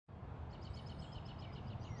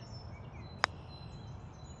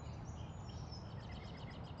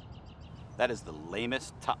That is the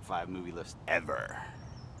lamest top 5 movie list ever.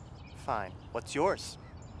 Fine. What's yours?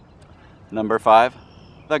 Number 5,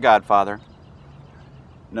 The Godfather.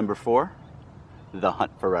 Number 4, The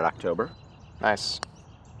Hunt for Red October. Nice.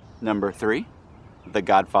 Number 3, The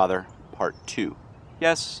Godfather Part 2.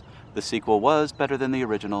 Yes, the sequel was better than the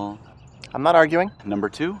original. I'm not arguing. Number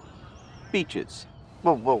 2, Beaches.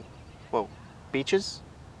 Whoa. Beaches?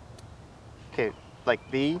 Okay, like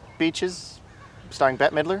The Beaches, starring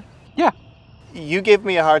Bette Midler? Yeah. You gave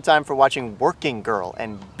me a hard time for watching Working Girl,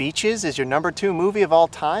 and Beaches is your number 2 movie of all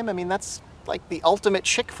time? I mean, that's like the ultimate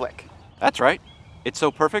chick flick. That's right. It's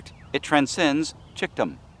so perfect, it transcends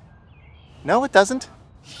chickdom. No, it doesn't.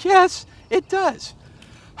 Yes, it does.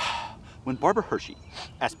 When Barbara Hershey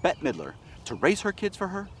asked Bette Midler to raise her kids for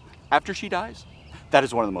her after she dies, that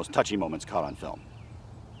is one of the most touchy moments caught on film.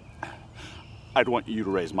 I'd want you to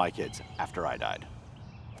raise my kids after I died.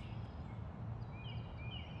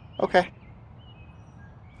 Okay.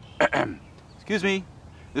 Excuse me,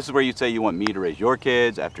 this is where you'd say you want me to raise your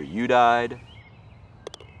kids after you died?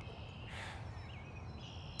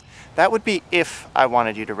 That would be if I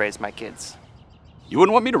wanted you to raise my kids. You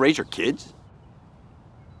wouldn't want me to raise your kids?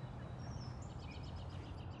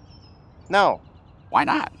 No. Why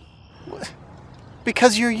not?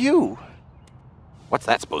 Because you're you. What's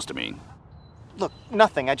that supposed to mean? Look,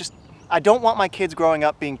 nothing. I don't want my kids growing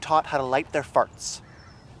up being taught how to light their farts.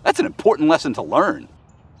 That's an important lesson to learn.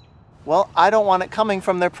 Well, I don't want it coming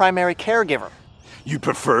from their primary caregiver. You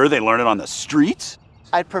prefer they learn it on the streets?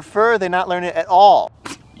 I'd prefer they not learn it at all.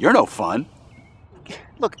 You're no fun.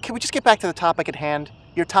 Look, can we just get back to the topic at hand?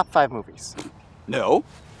 Your top 5 movies. No.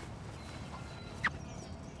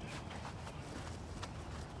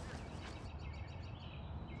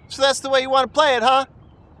 So that's the way you want to play it, huh?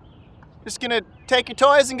 Just gonna take your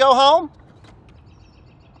toys and go home?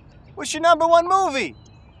 What's your number 1 movie?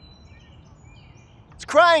 It's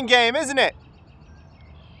Crying Game, isn't it?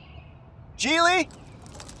 Geely?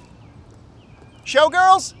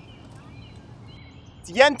 Showgirls? It's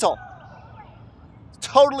Yentl. It's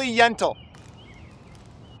totally Yentl.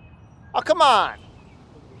 Oh, come on.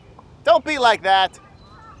 Don't be like that.